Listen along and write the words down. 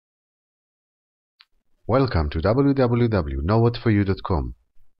Welcome to www.knowwhatforyou.com.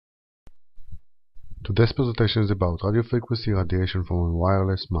 Today's presentation is about radio frequency radiation from a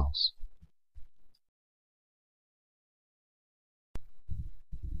wireless mouse.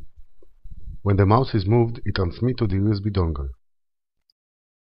 When the mouse is moved, it transmits to the USB dongle.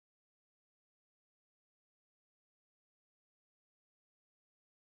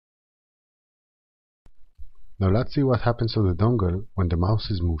 Now let's see what happens to the dongle when the mouse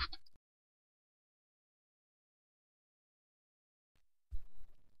is moved.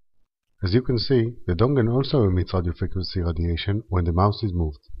 As you can see, the dongle also emits radio frequency radiation when the mouse is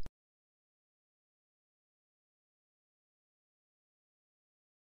moved.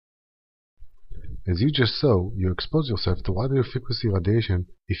 As you just saw, you expose yourself to radio frequency radiation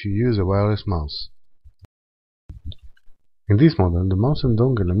if you use a wireless mouse. In this model, the mouse and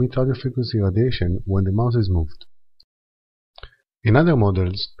dongle emit radio frequency radiation when the mouse is moved. In other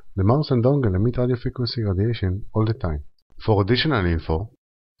models, the mouse and dongle emit radio frequency radiation all the time. For additional info,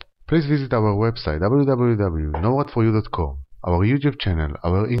 please visit our website www.knowwhatforyou.com, our YouTube channel,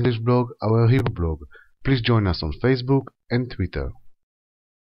 our English blog, our Hebrew blog. Please join us on Facebook and Twitter.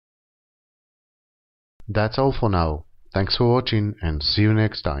 That's all for now. Thanks for watching and see you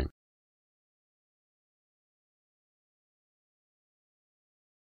next time.